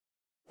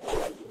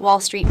Wall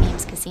Street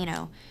Memes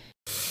Casino,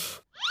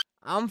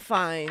 I'm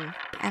fine.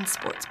 and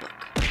Sportsbook.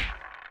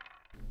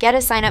 Get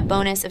a sign-up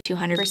bonus of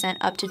 200%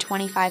 up to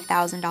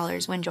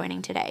 $25,000 when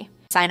joining today.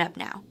 Sign up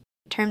now.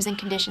 Terms and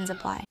conditions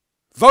apply.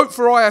 Vote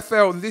for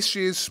IFL in this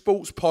year's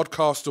Sports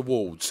Podcast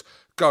Awards.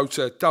 Go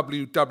to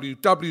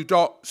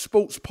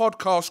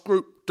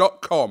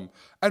www.sportspodcastgroup.com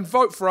and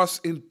vote for us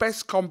in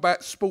Best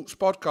Combat Sports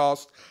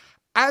Podcast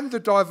and the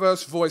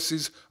Diverse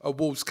Voices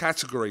Awards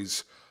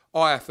categories.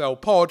 IFL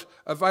Pod,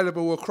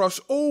 available across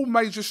all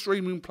major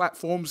streaming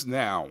platforms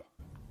now.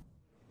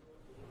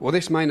 Well,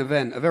 this main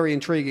event, a very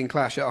intriguing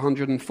clash at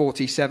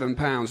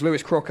 £147.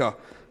 Lewis Crocker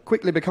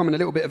quickly becoming a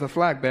little bit of a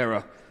flag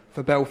bearer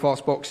for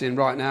Belfast boxing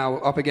right now,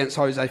 up against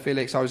Jose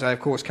Felix. Jose, of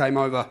course, came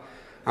over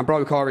and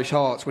broke Irish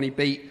hearts when he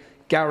beat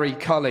Gary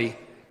Cully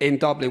in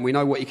Dublin. We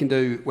know what he can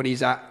do when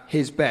he's at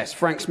his best.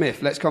 Frank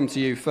Smith, let's come to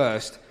you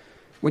first.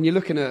 When you're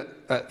looking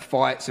at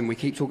fights, and we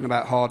keep talking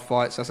about hard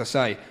fights, as I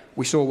say,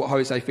 we saw what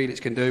Jose Felix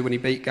can do when he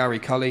beat Gary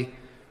Cully.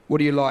 What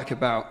do you like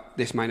about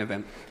this main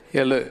event?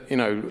 Yeah, look,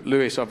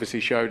 Lewis obviously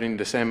showed in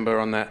December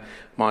on that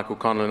Michael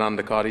Conlan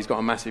undercard. He's got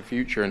a massive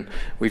future, and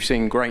we've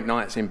seen great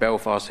nights in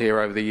Belfast here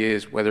over the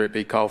years, whether it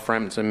be Carl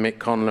Frampton, Mick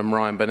Conlan,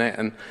 Ryan Burnett,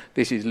 and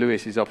this is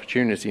Lewis's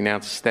opportunity now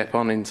to step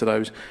on into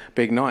those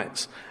big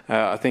nights.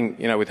 I think,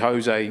 with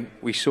Jose,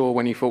 we saw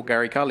when he fought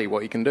Gary Cully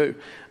what he can do,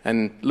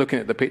 and looking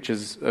at the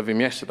pictures of him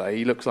yesterday,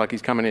 he looks like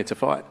he's coming here to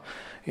fight.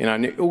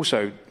 And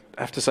also,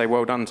 I have to say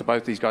well done to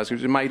both these guys,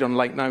 because it was made on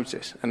late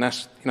notice, and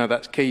that's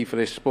key for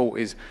this sport,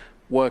 is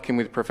working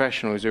with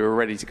professionals who are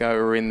ready to go,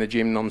 who are in the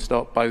gym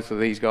non-stop. Both of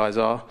these guys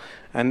are,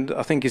 and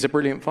I think it's a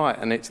brilliant fight,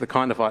 and it's the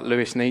kind of fight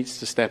Lewis needs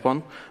to step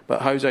on,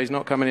 but Jose's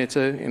not coming here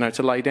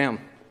to lay down.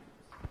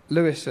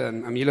 Lewis,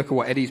 you look at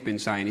what Eddie's been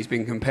saying. He's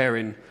been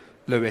comparing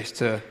Lewis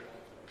to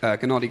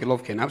Gennady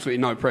Golovkin.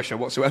 Absolutely no pressure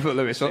whatsoever,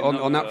 Lewis,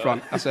 on that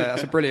front. That's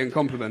a brilliant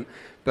compliment.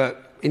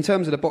 But in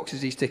terms of the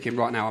boxes he's ticking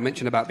right now, I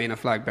mentioned about being a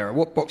flag bearer.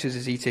 What boxes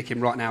is he ticking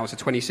right now as a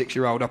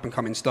 26-year-old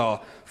up-and-coming star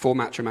for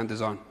Matchroom and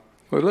Design?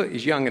 Well, look,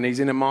 he's young and he's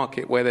in a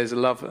market where there's a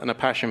love and a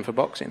passion for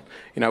boxing.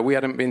 We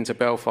hadn't been to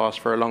Belfast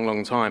for a long,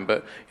 long time,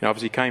 but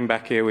obviously came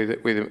back here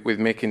with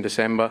Mick in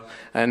December,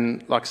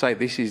 and like I say,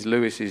 this is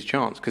Lewis's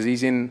chance, because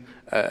he's in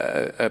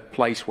a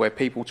place where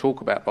people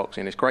talk about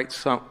boxing. It's great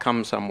to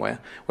come somewhere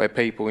where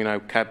people,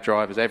 cab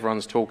drivers,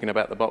 everyone's talking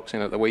about the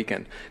boxing at the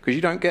weekend, because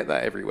you don't get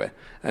that everywhere.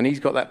 And he's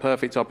got that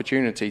perfect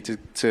opportunity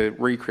to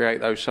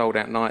recreate those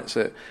sold-out nights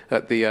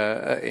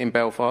in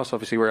Belfast.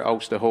 Obviously, we're at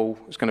Ulster Hall.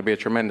 It's going to be a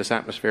tremendous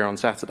atmosphere on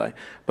Saturday.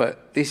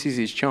 But this is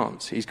his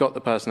chance. He's got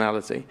the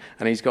personality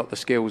and he's got the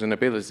skills and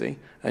ability.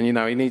 And, he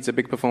needs a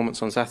big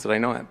performance on Saturday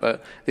night.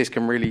 But this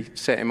can really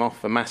set him off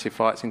for massive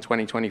fights in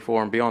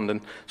 2024 and beyond, and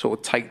sort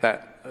of take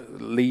that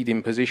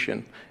leading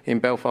position in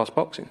Belfast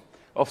boxing.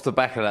 Off the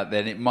back of that,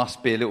 then, it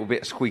must be a little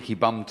bit squeaky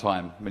bum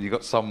time when you've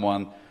got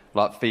someone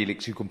like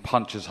Felix who can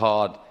punch as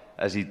hard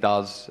as he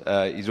does.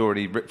 He's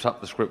already ripped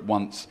up the script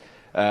once.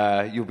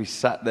 You'll be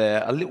sat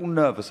there a little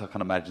nervous, I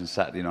can imagine,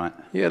 Saturday night.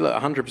 Yeah, look,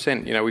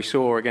 100%. We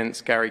saw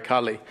against Gary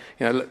Cully.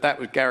 Look, that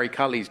was Gary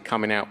Cully's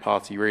coming out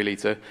party, really,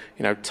 to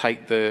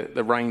take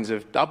the reins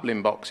of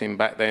Dublin boxing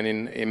back then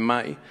in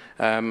May.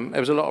 There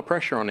was a lot of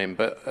pressure on him,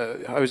 but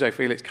Jose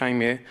Felix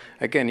came here.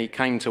 Again, he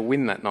came to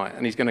win that night,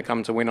 and he's going to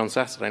come to win on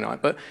Saturday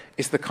night. But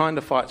it's the kind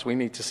of fights we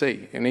need to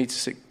see. We need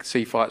to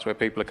see fights where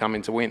people are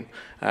coming to win,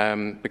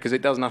 because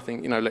it does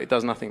nothing. It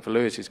does nothing for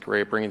Lewis's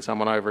career bringing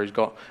someone over who's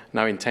got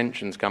no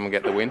intention to come and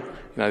get the win.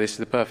 This is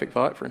the perfect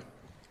fight for him.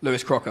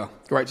 Lewis Crocker,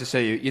 great to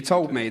see you. You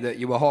told me that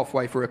you were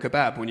halfway through a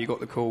kebab when you got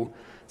the call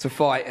to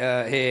fight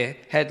here,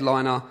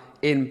 headliner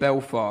in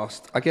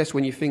Belfast. I guess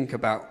when you think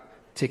about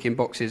ticking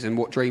boxes and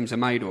what dreams are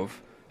made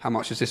of, how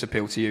much does this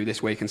appeal to you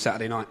this week and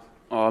Saturday night?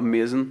 Oh,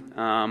 amazing.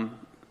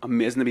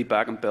 Amazing to be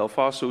back in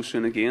Belfast so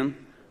soon again.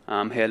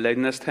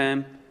 Headlining this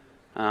time.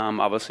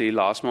 Obviously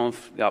last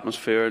month the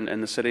atmosphere in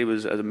the city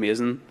was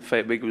amazing.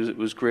 Fight week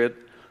was great.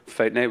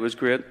 Fight night was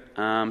great.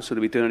 So to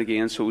be doing it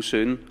again so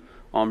soon,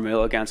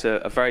 unreal, against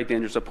a very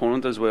dangerous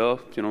opponent as well.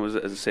 As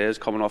it says,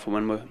 coming off a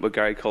win with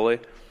Gary Cully.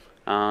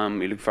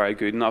 He looked very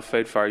good in that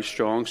fight, very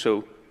strong. So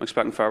I'm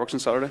expecting fireworks on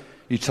Saturday.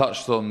 You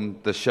touched on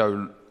the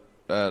show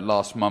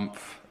last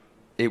month.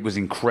 It was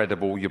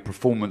incredible. Your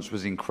performance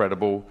was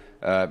incredible.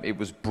 It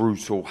was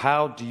brutal.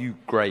 How do you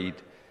grade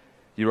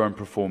your own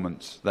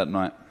performance that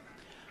night?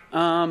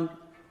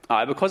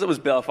 Because it was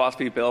Belfast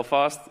v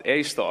Belfast,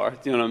 A-star,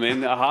 do you know what I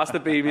mean? It has to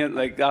be,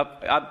 like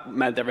that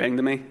meant everything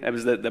to me. It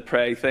was the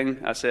prey thing.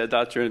 I said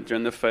that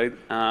during the fight.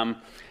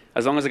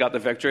 As long as I got the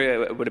victory,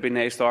 it would have been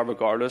A-star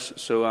regardless.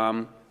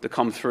 So to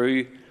come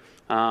through,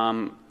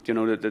 to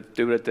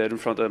do what it did in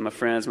front of my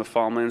friends, my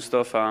family and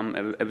stuff,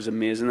 it was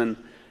amazing, and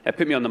it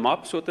put me on the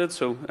map, so it did.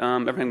 So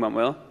everything went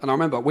well. And I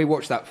remember we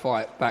watched that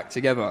fight back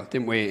together,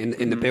 didn't we,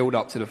 in the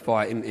build-up to the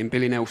fight in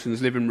Billy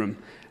Nelson's living room.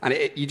 And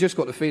you just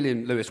got the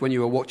feeling, Lewis, when you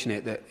were watching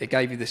it, that it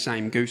gave you the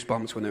same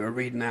goosebumps when they were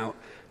reading out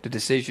the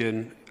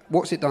decision.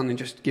 What's it done in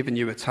just giving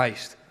you a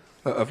taste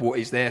of what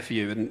is there for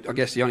you? And I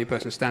guess the only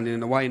person standing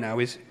in the way now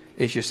is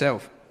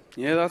yourself.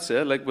 Yeah, that's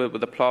it. Like with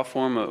the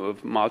platform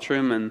of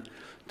Matchroom and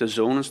the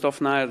zone and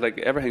stuff now. Like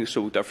everything's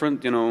so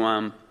different, you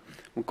know.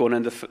 Going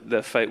into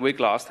the fight week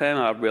last time,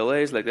 I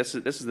realised like this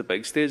is the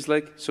big stage.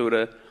 Like so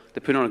to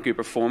put on a good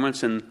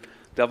performance, and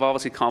they have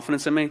obviously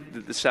confidence in me.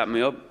 They set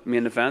me up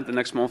main event the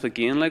next month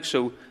again. Like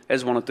so,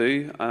 is what I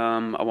do.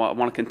 I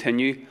want to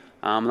continue.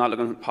 I'm not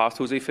looking past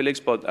Jose Felix,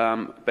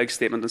 but big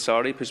statement on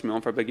Saturday puts me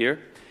on for a big year.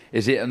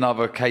 Is it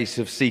another case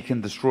of seek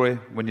and destroy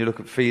when you look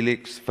at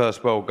Felix?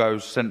 First bell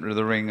goes centre of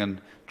the ring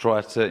and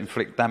tries to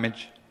inflict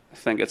damage. I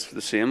think it's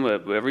the same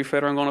with every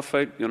fighter I'm going to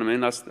fight. You know what I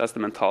mean? That's the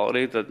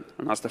mentality and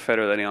that's the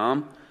fighter that I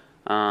am.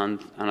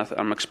 And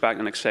I'm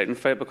expecting an exciting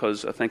fight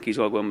because I think he's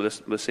all going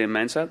with the same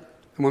mindset.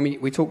 And when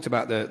we talked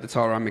about the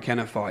Tyrone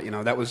McKenna fight, you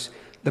know, that was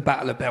the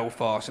Battle of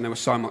Belfast, and there was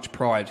so much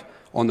pride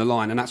on the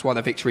line, and that's why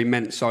the victory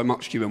meant so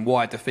much to you and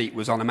why defeat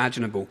was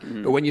unimaginable.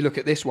 But when you look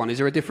at this one, is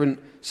there a different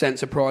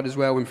sense of pride as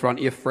well in front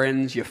of your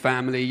friends, your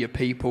family, your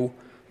people?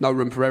 No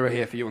room for error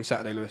here for you on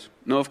Saturday, Lewis.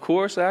 No, of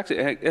course.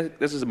 Actually,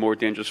 this is a more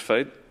dangerous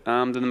fight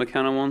than the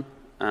McKenna one.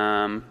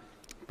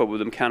 But with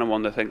the McKenna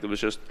one, I think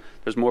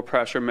there's more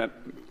pressure,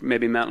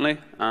 maybe mentally.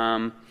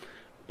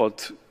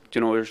 But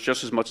you know, there's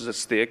just as much as at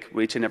stake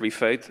with each and every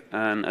fight.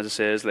 And as I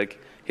say, is like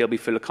he'll be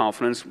full of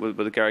confidence with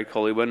the Gary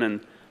Cully win,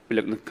 and be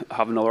looking to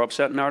have another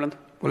upset in Ireland.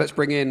 Well, let's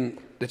bring in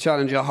the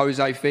challenger,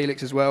 Jose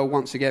Felix, as well.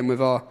 Once again,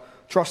 with our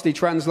trusty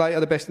translator,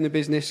 the best in the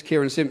business,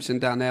 Kieran Simpson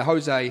down there.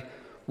 Jose,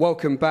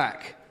 welcome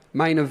back.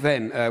 Main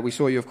event, we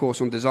saw you, of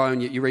course, on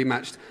DAZN. You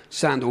rematched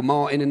Sandal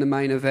Martin in the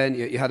main event.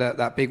 You had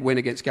that big win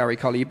against Gary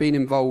Cully. You've been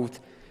involved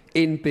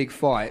in big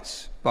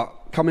fights, but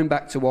coming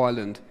back to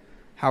Ireland,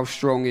 how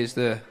strong is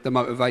the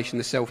motivation,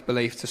 the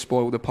self-belief to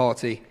spoil the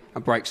party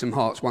and break some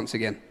hearts once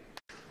again?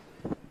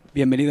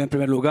 Bienvenido en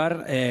primer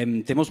lugar.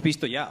 Te hemos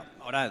visto ya,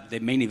 ahora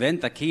de main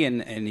event aquí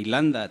en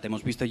Irlanda, te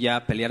hemos visto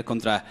ya pelear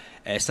contra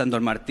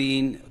Sandor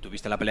Martín,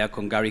 tuviste la pelea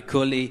con Gary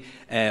Cully.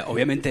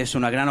 Obviamente es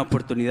una gran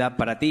oportunidad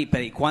para ti,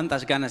 pero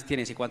 ¿cuántas ganas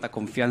tienes y cuánta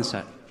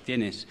confianza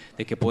tienes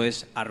de que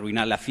puedes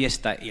arruinar la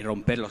fiesta y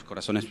romper los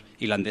corazones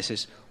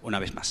irlandeses una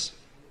vez más?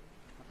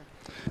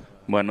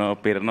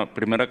 Bueno,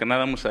 primero que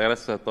nada, muchas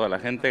gracias a toda la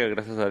gente,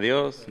 gracias a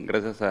Dios,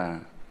 gracias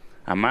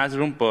a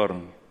Matchroom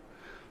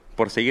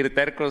por seguir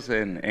tercos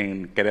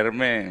en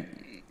quererme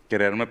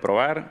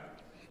probar.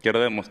 Quiero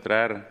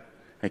demostrar,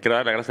 quiero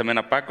dar las gracias también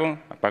a Paco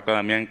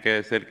Damián, que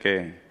es el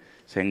que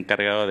se ha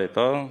encargado de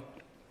todo.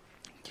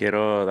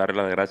 Quiero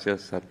darle las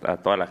gracias a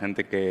toda la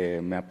gente que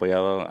me ha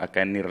apoyado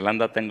acá en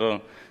Irlanda.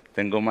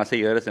 Tengo más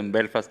seguidores en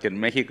Belfast que en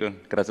México,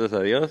 gracias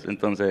a Dios.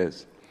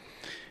 Entonces,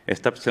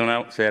 esta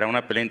será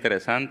una pelea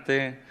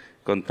interesante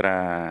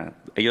contra...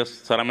 Ellos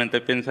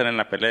solamente piensan en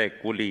la pelea de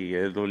Cully,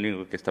 es lo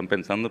único que están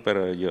pensando,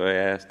 pero yo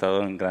he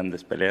estado en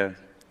grandes peleas.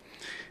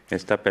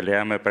 Esta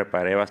pelea me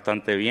preparé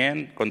bastante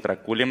bien. Contra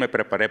Cully me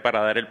preparé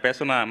para dar el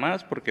peso nada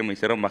más, porque me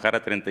hicieron bajar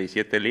a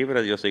 37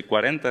 libras, yo soy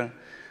 40.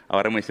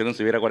 Ahora me hicieron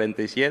subir a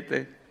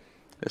 47.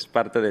 Es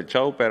parte del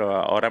show, pero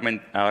ahora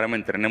me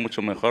entrené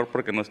mucho mejor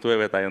porque no estuve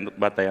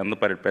batallando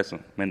para el peso.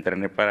 Me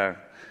entrené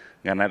para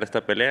ganar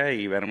esta pelea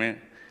y verme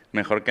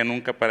mejor que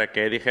nunca para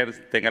que Eddie Hearn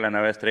tenga la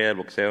nueva estrella de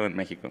boxeo en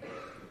México.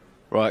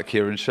 Right,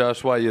 Kieran, show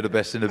us why you're the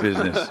best in the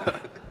business.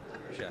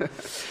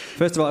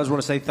 First of all, I just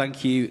want to say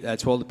thank you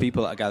to all the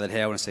people that are gathered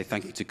here. I want to say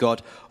thank you to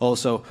God.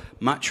 Also,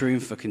 Matchroom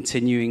for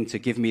continuing to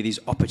give me these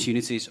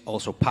opportunities.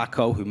 Also,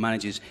 Paco, who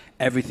manages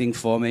everything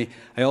for me.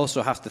 I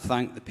also have to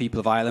thank the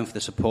people of Ireland for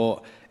the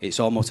support. It's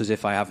almost as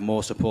if I have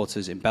more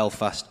supporters in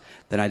Belfast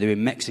than I do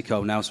in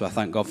Mexico now, so I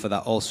thank God for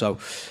that also.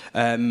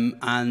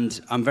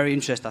 And I'm very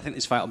interested. I think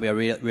this fight will be a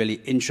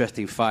really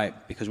interesting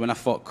fight, because when I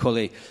fought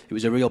Cully, it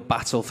was a real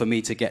battle for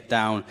me to get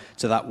down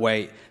to that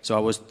weight.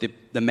 So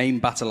the main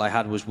battle I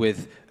had was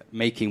with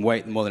making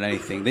weight more than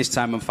anything. This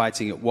time I'm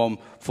fighting at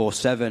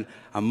 147.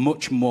 I'm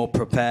much more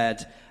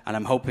prepared, and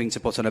I'm hoping to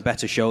put on a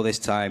better show this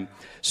time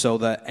so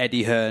that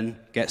Eddie Hearn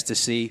gets to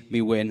see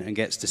me win and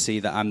gets to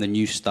see that I'm the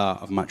new star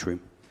of Matchroom.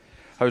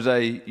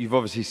 Jose, you've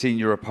obviously seen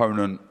your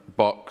opponent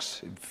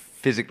box,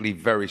 physically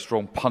very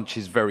strong,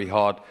 punches very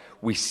hard.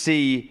 We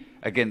see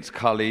against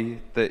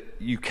Cully that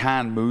you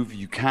can move,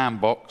 you can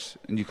box,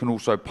 and you can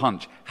also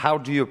punch. How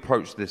do you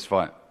approach this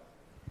fight?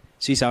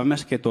 Sí,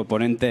 sabemos que tu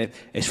oponente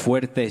es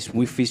fuerte, es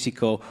muy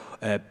físico,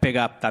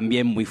 pega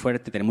también muy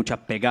fuerte, tiene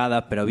mucha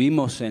pegada, pero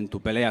vimos en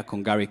tu pelea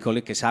con Gary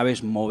Cully que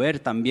sabes mover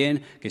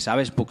también, que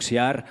sabes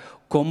boxear.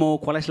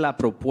 ¿Cuál es la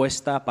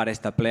propuesta para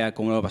esta pelea?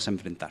 ¿Cómo lo vas a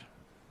enfrentar?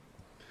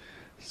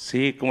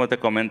 Sí, como te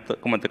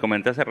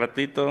comenté hace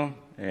ratito,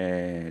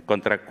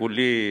 contra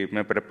Cully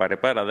me preparé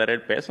para dar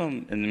el peso.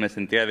 Me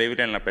sentía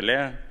débil en la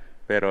pelea,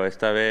 pero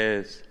esta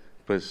vez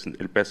pues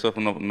el peso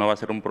no va a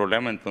ser un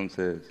problema,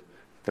 entonces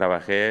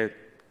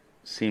trabajé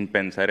sin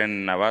pensar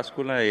en la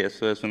báscula, y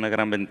eso es una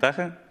gran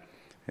ventaja.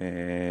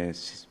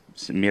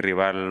 Mi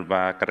rival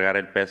va a cargar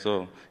el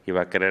peso y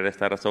va a querer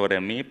estar sobre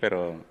mí,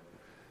 pero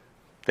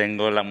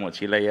tengo la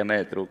mochila llena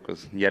de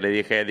trucos. Ya le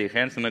dije a Eddie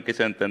Hearn, no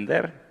quiso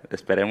entender.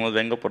 Esperemos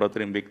vengo por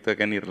otro invicto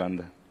aquí en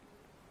Irlanda.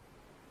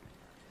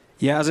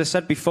 Yeah, as I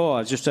said before,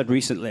 I just said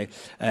recently,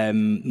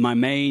 my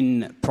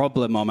main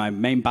problem or my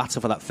main battle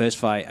for that first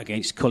fight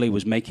against Cully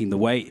was making the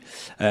weight.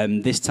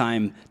 This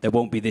time, there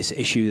won't be this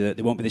issue,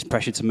 there won't be this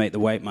pressure to make the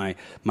weight. My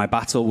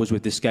battle was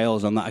with the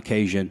scales on that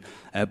occasion.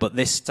 But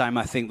this time,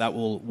 I think that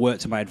will work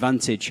to my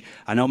advantage.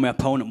 I know my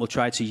opponent will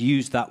try to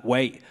use that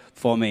weight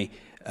for me,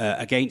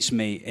 against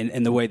me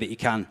in the way that he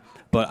can.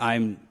 But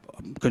I'm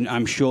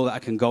sure that I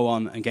can go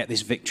on and get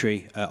this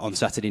victory on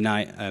Saturday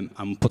night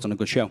and put on a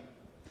good show.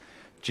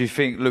 Do you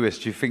think,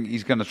 Lewis,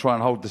 he's going to try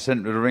and hold the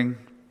centre of the ring?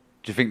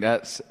 Do you think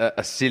that's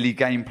a silly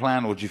game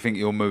plan, or do you think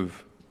he'll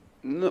move?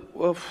 No,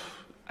 well,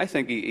 I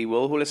think he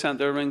will hold the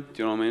centre of the ring. Do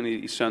you know what I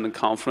mean? He's sounding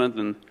confident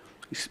and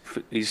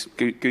he's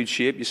good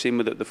shape. You seen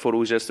with the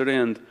photos yesterday,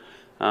 and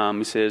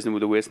he says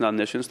with the weights not an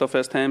issue and stuff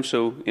this time.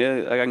 So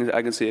yeah,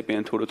 I can see it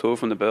being toe-to-toe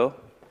from the bell.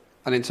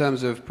 And in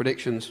terms of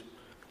predictions,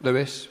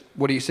 Lewis,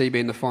 what do you see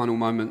being the final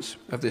moments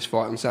of this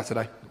fight on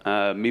Saturday?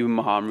 Me with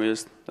my arm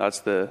raised.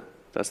 That's the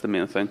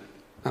main thing.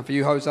 And for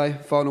you, Jose,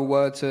 final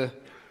word to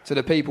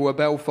the people of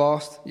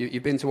Belfast.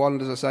 You've been to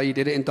Ireland, as I say, you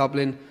did it in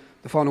Dublin.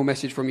 The final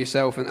message from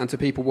yourself and to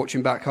people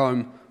watching back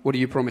home, what do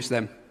you promise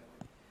them?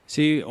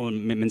 Sí,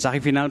 un mensaje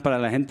final para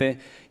la gente.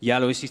 Ya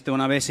lo hiciste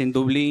una vez en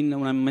Dublín,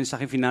 un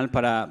mensaje final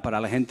para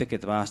la gente que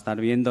te va a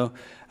estar viendo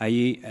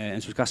allí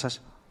en sus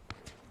casas.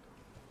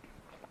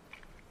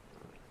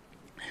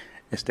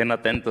 Estén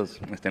atentos,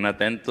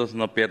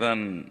 no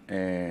pierdan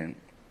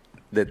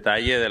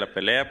detalle de la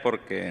pelea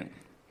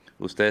porque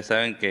ustedes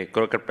saben que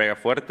Crocker pega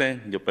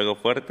fuerte, yo pego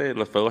fuerte,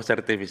 los fuegos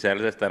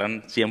artificiales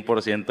estarán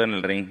 100% en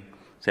el ring.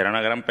 Será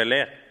una gran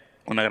pelea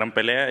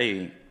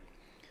y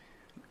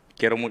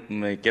quiero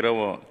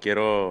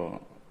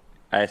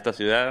a esta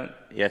ciudad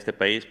y a este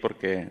país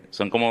porque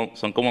son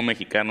como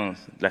mexicanos.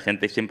 La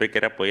gente siempre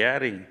quiere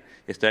apoyar y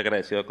estoy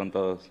agradecido con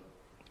todos.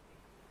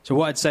 So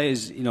what I'd say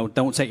is,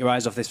 don't take your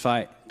eyes off this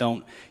fight.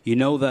 You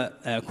know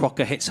that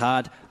Crocker hits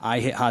hard. I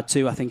hit hard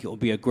too. I think it will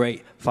be a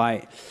great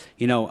fight.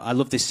 I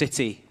love this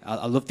city.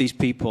 I love these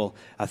people.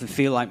 I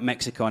feel like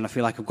Mexico, and I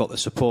feel like I've got the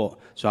support.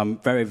 So I'm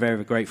very,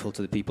 very grateful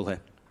to the people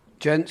here.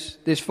 Gents,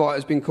 this fight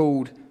has been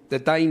called The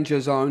Danger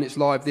Zone. It's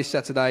live this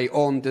Saturday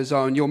on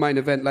DAZN. Your main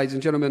event, ladies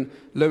and gentlemen,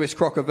 Lewis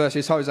Crocker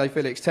versus Jose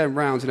Felix. 10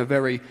 rounds in a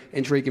very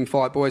intriguing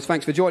fight, boys.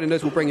 Thanks for joining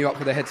us. We'll bring you up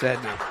for the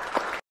head-to-head now.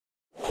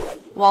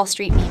 Wall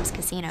Street Memes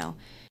Casino.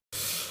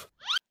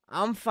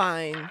 I'm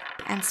fine.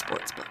 And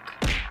Sportsbook.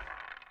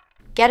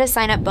 Get a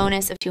sign-up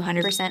bonus of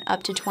 200%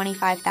 up to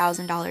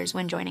 $25,000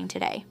 when joining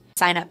today.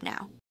 Sign up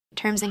now.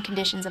 Terms and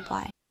conditions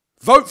apply.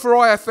 Vote for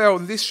IFL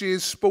in this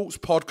year's Sports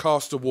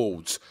Podcast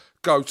Awards.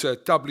 Go to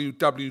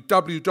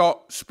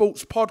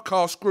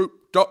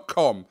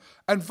www.sportspodcastgroup.com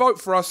and vote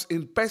for us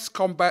in Best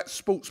Combat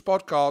Sports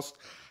Podcast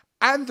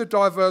and the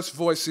Diverse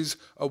Voices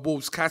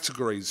Awards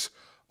categories.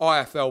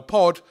 IFL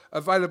Pod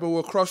available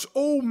across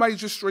all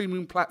major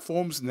streaming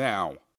platforms now.